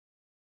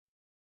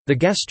The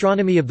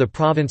gastronomy of the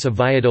province of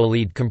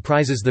Valladolid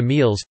comprises the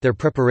meals, their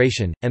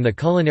preparation, and the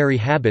culinary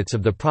habits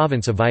of the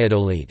province of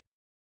Valladolid.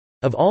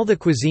 Of all the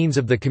cuisines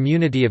of the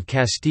community of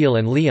Castile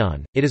and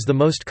Leon, it is the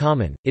most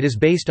common. It is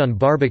based on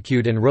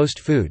barbecued and roast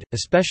food,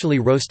 especially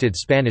roasted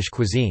Spanish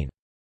cuisine.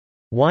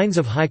 Wines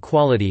of high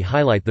quality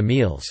highlight the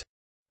meals.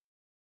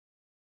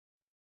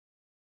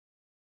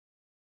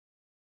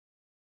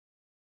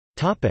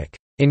 Topic: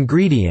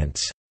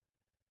 Ingredients.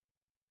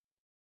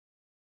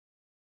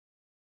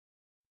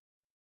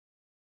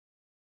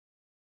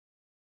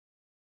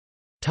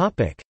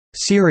 Topic: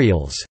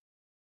 Cereals.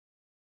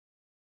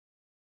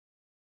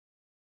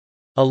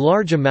 A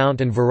large amount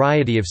and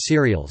variety of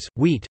cereals,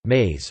 wheat,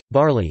 maize,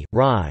 barley,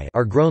 rye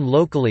are grown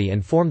locally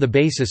and form the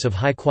basis of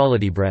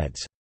high-quality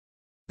breads.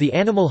 The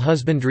animal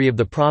husbandry of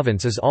the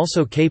province is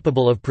also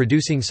capable of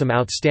producing some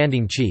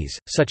outstanding cheese,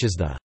 such as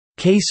the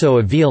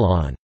queso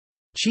Avilon,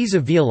 cheese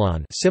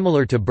Avilon,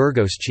 similar to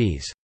Burgos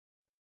cheese.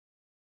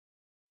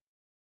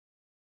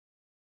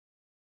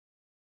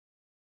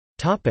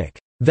 Topic: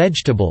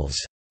 Vegetables.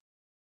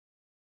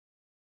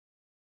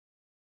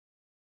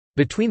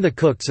 Between the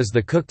cooks is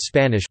the cooked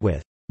Spanish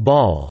with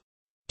ball,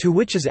 to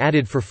which is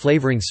added for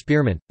flavoring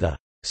spearmint, the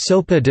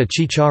sopa de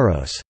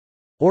chicharros,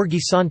 or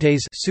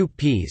guisantes soup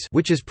peas,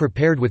 which is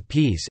prepared with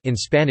peas. In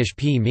Spanish,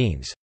 pea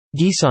means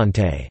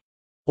guisante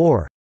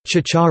or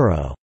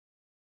chicharro.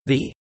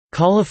 The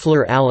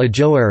cauliflower al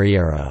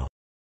ajoarriero,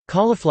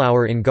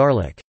 cauliflower in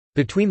garlic.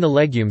 Between the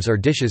legumes are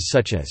dishes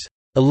such as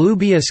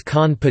alubias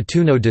con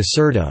petuno de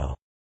cerdo,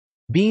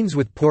 beans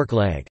with pork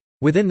leg.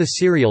 Within the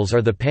cereals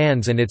are the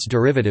pans and its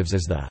derivatives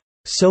as the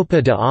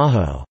sopa de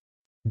ajo,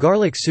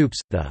 garlic soups,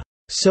 the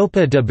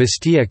sopa de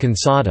bestia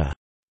cansada,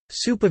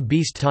 soup of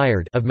beast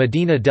tired, of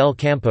Medina del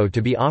Campo,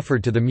 to be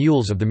offered to the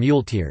mules of the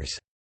muleteers.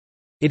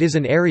 It is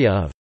an area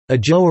of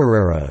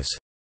ajoarreros,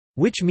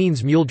 which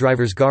means mule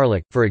drivers'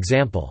 garlic, for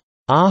example,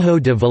 ajo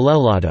de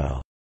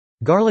Valladolid,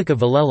 garlic of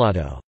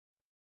Valladolid.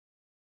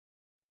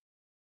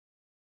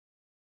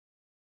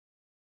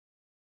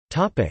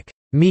 Topic: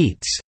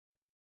 Meats.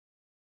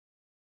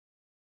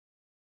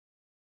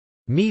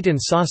 Meat and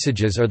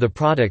sausages are the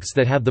products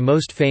that have the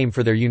most fame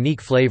for their unique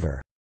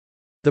flavor.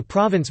 The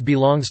province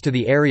belongs to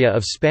the area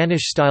of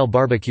Spanish-style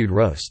barbecued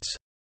roasts.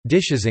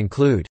 Dishes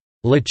include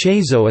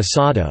lechazo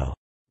asado,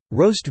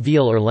 roast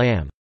veal or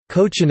lamb;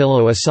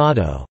 cochinillo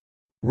asado,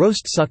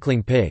 roast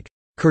suckling pig;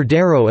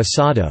 cordero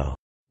asado,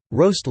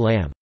 roast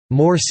lamb;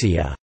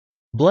 morcilla,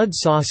 blood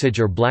sausage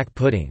or black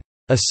pudding;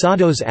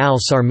 asados al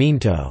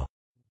sarmiento,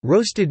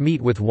 roasted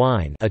meat with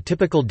wine, a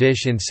typical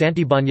dish in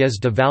Santibáñez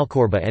de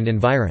Valcorba and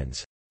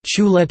environs;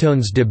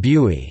 chuletones de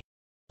buey,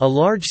 a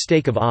large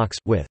steak of ox,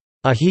 with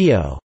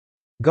ajillo,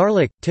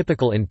 garlic,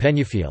 typical in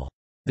Peñafiel;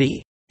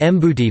 the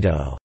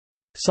embutido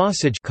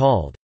sausage,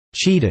 called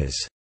cheetahs,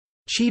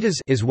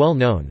 is well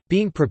known,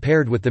 being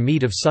prepared with the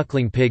meat of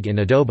suckling pig in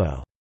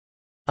adobo.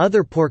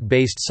 Other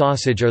pork-based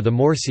sausage are the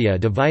morcilla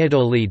de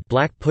Valladolid,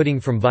 black pudding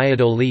from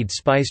Valladolid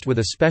spiced with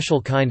a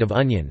special kind of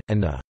onion,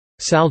 and the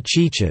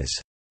salchichas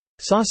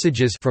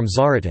sausages from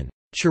Zaratan.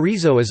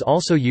 Chorizo is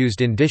also used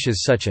in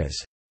dishes such as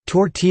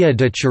tortilla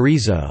de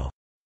chorizo,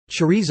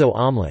 chorizo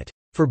omelette.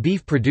 For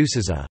beef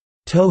produces a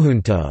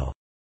tojunto.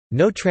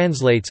 No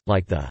translates,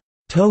 like the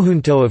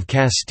tojunto of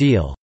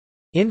Castile,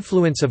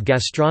 influence of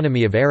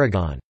gastronomy of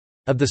Aragon.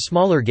 Of the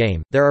smaller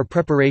game, there are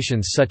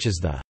preparations such as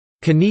the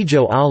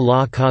canijo a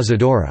la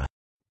cazadora,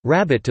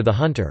 rabbit to the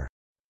hunter.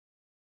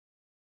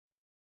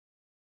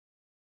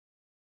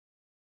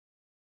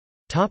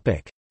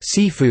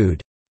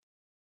 Seafood.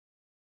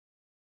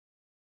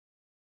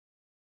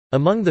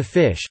 Among the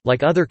fish,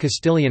 like other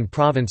Castilian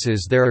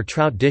provinces, there are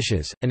trout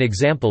dishes, an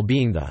example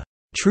being the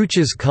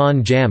truchas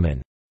con jamón,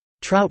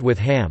 trout with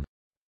ham.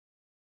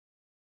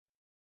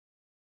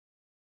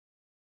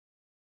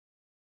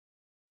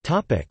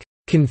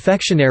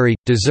 Confectionery,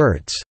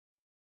 desserts.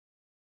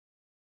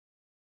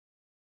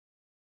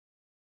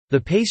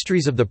 The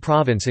pastries of the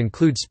province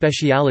include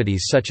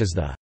specialities such as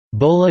the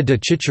bola de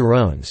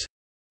chicharrones,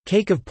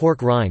 cake of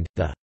pork rind,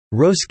 the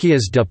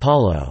rosquillas de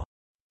palo,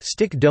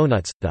 stick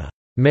donuts, the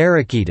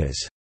mariquitas,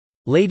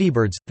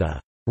 ladybirds, the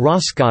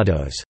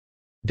roscados,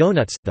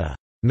 donuts, the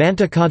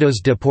mantecados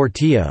de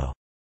portillo,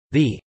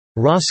 the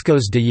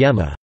roscos de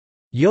yema,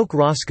 yolk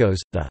roscos,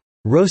 the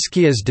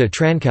rosquillas de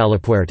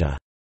Trancalapuerta,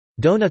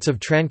 donuts of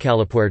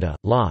Trancalapuerta,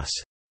 los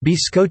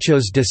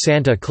bizcochos de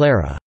Santa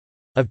Clara,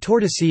 of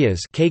Tordesillas,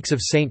 cakes of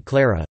Saint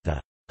Clara,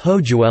 the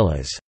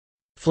hojuelas,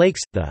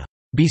 flakes, the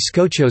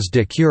bizcochos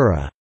de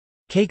Cura,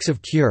 cakes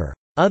of Cure.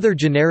 Other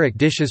generic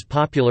dishes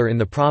popular in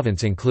the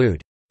province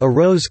include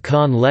arroz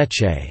con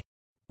leche,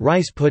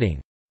 rice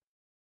pudding.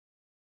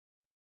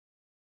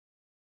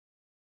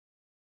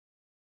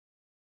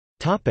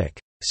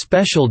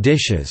 Special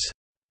dishes.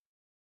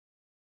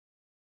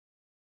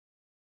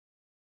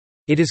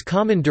 It is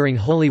common during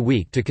Holy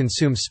Week to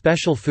consume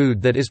special food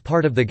that is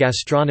part of the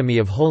gastronomy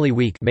of Holy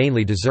Week,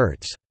 mainly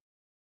desserts.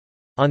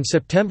 On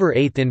September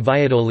 8 in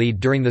Valladolid,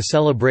 during the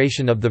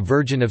celebration of the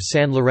Virgin of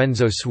San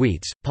Lorenzo,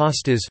 sweets,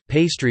 pastas,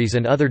 pastries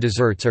and other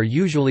desserts are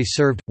usually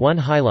served, one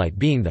highlight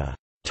being the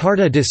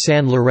Tarta de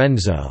San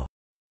Lorenzo,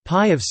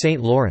 pie of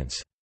St.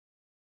 Lawrence.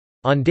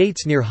 On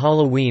dates near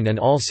Halloween and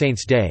All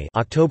Saints' Day,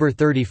 October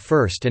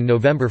 31st and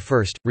November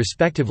 1st,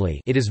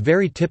 respectively, it is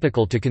very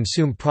typical to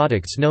consume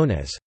products known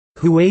as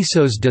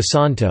huesos de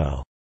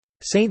santo,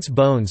 saints'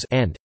 bones,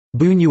 and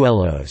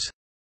buñuelos,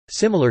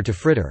 similar to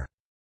fritter.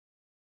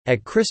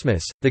 At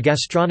Christmas, the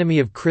gastronomy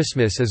of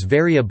Christmas is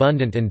very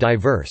abundant and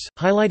diverse,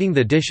 highlighting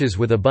the dishes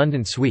with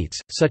abundant sweets,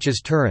 such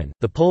as turin,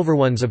 the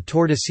pulverons of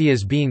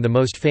tortillas being the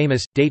most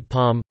famous, date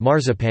palm,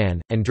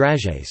 marzipan, and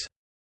dragées.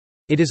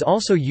 It is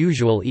also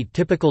usual eat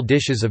typical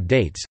dishes of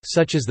dates,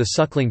 such as the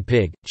suckling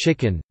pig,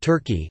 chicken,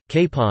 turkey,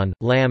 capon,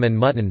 lamb and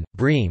mutton,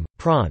 bream,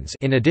 prawns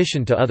in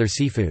addition to other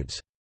seafoods.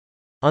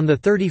 On the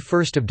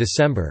 31st of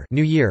December,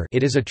 New Year,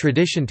 it is a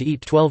tradition to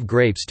eat 12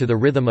 grapes to the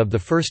rhythm of the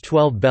first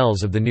 12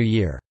 bells of the new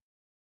year.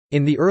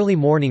 In the early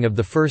morning of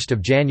the 1st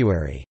of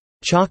January,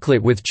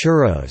 chocolate with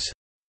churros,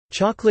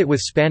 chocolate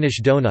with Spanish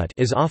donut,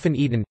 is often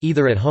eaten,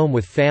 either at home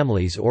with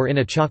families or in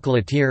a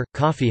chocolatier,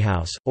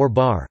 coffeehouse, or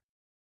bar.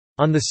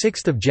 On the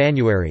 6th of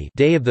January,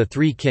 Day of the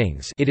Three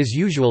Kings, it is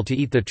usual to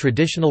eat the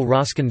traditional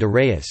roscón de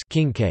reyes,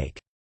 king cake.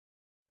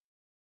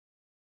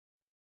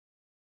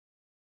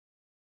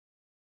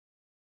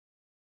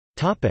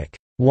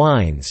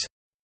 Wines.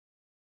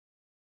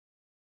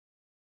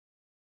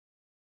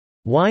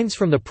 Wines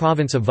from the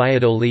province of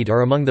Valladolid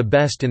are among the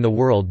best in the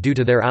world due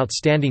to their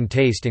outstanding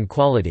taste and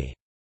quality.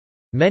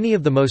 Many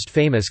of the most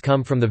famous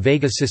come from the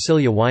Vega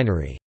Sicilia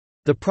winery.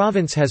 The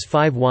province has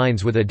 5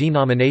 wines with a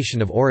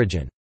denomination of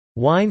origin.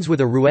 Wines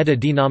with a Rueda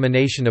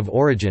denomination of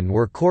origin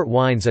were court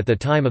wines at the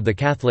time of the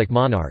Catholic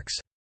monarchs.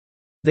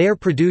 They are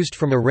produced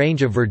from a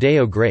range of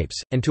Verdeo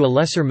grapes, and to a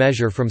lesser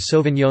measure from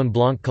Sauvignon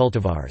Blanc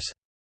cultivars.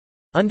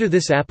 Under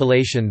this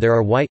appellation there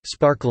are white,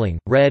 sparkling,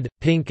 red,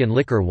 pink and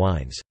liquor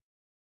wines.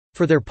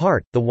 For their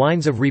part, the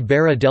wines of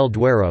Ribera del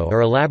Duero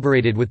are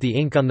elaborated with the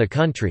ink on the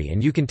country,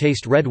 and you can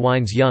taste red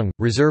wines young,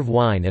 reserve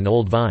wine and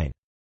old vine.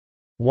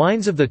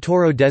 Wines of the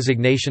Toro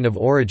designation of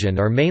origin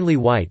are mainly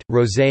white,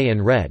 rosé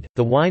and red.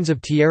 The wines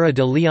of Tierra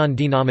de León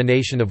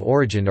denomination of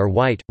origin are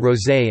white,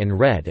 rosé and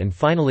red, and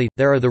finally,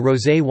 there are the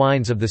rosé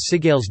wines of the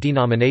Sigales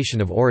denomination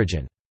of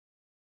origin.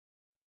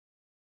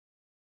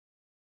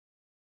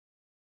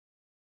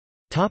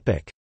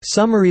 Topic: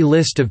 Summary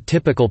list of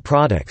typical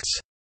products.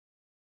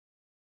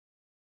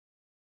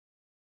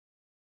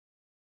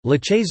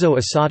 Lechezo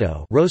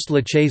asado, roast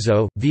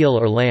lechezo, veal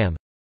or lamb.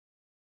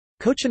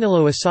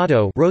 Cochinillo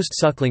asado, roast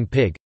suckling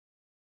pig.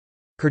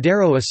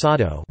 Cordero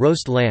asado,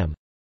 roast lamb.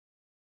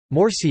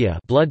 Morcilla,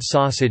 blood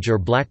sausage or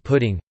black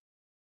pudding.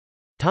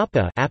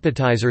 Tapa,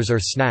 appetizers or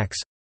snacks.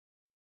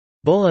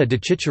 Bola de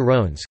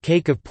chicharrones,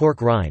 cake of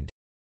pork rind.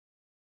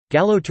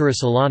 Gallo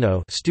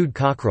torresellano, stewed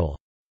cockerel.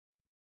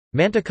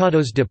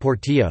 Mantecados de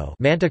Portillo,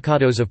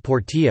 mantecados of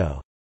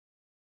Portillo.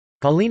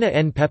 Gallina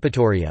en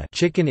pepitoria,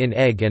 chicken in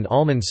egg and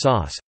almond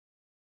sauce.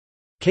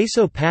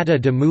 Queso pata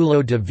de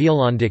mulo de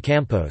Villalón de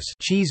Campos,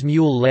 cheese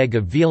mule leg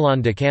of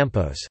Villalón de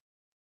Campos.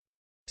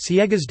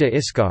 Ciegas de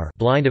Iscar,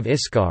 blind of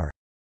Iscar.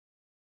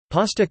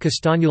 Pasta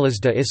castañuelas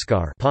de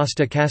Iscar,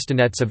 pasta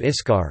castanets of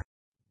Iscar.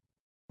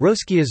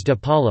 Rosquillas de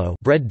palo,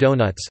 bread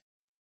donuts.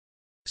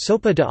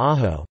 Sopa de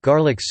ajo,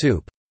 garlic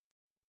soup.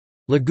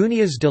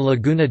 Lagunas de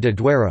Laguna de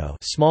Duero,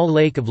 small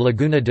lake of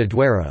Laguna de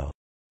Duero.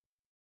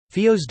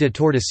 Fios de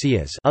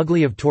tortillas,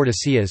 ugly of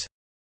tortillas.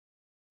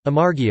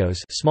 Amarguillos,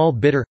 small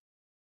bitter.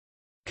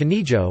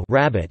 Canillo,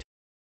 rabbit.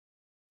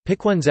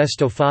 Picuones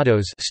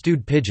estofados,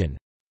 stewed pigeon.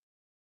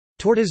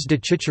 Tortas de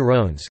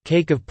chicharrones,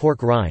 cake of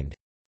pork rind.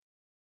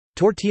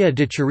 Tortilla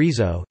de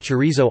chorizo,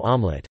 chorizo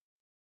omelette.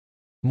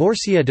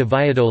 Morcilla de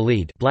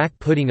Valladolid, black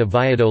pudding of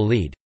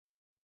Valladolid.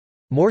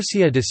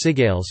 Morcilla de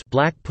Sigales,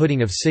 black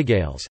pudding of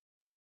Sigales.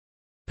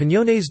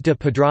 Piñones de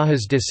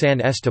Pedrajas de San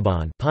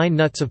Esteban, pine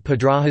nuts of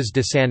Pedrajas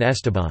de San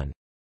Esteban.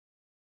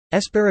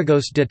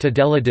 Espárragos de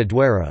Tudela de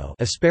Duero,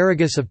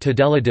 asparagus of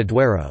Tudela de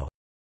Duero.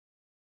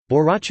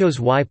 Borrachos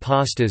y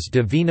pastas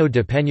de vino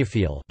de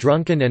Peñafiel,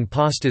 drunken and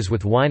pastas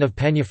with wine of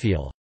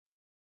Peñafiel.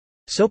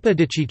 Sopa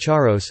de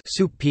chicharros,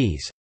 soup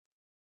peas.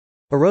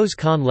 Arroz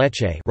con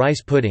leche,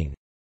 rice pudding.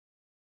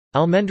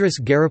 Almendras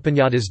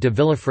garrapiñadas de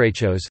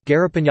Villafrechos,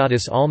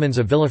 garrapiñadas almonds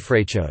of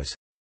Villafrechos.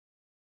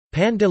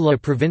 Pan de la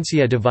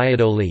provincia de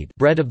Valladolid,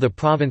 bread of the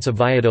province of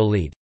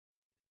Valladolid.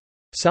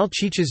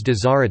 Salchichas de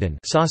Zaratán,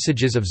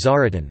 sausages of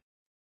Zaratán.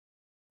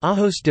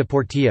 Ajos de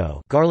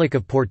Portillo, garlic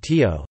of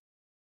Portillo.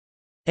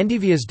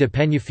 Endivias de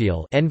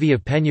Peñafiel, envy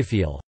of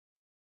Peñafiel.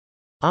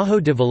 Ajo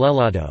de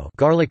Valladolid,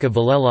 garlic of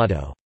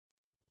Valladolid.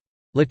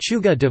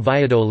 Lechuga de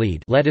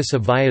Valladolid, lettuce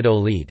of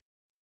Valladolid.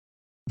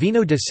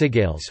 Vino de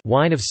Sigales,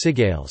 wine of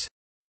Sigales.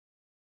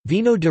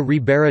 Vino de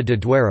Ribera de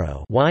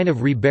Duero, wine of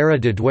Ribera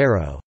de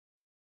Duero.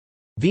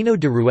 Vino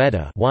de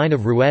Rueda, wine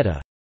of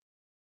Rueda.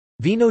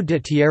 Vino de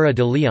Tierra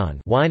de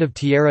León, wine of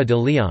Tierra de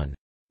León.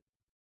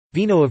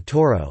 Vino of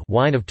Toro,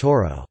 wine of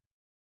Toro.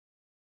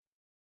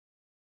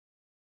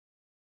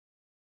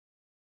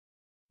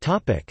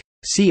 Topic: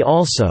 See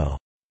also.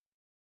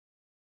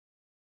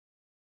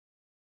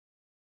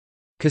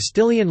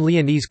 Castilian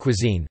Leonese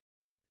cuisine.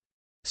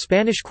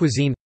 Spanish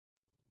cuisine.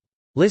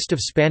 List of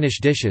Spanish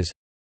dishes.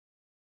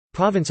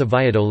 Province of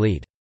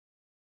Valladolid.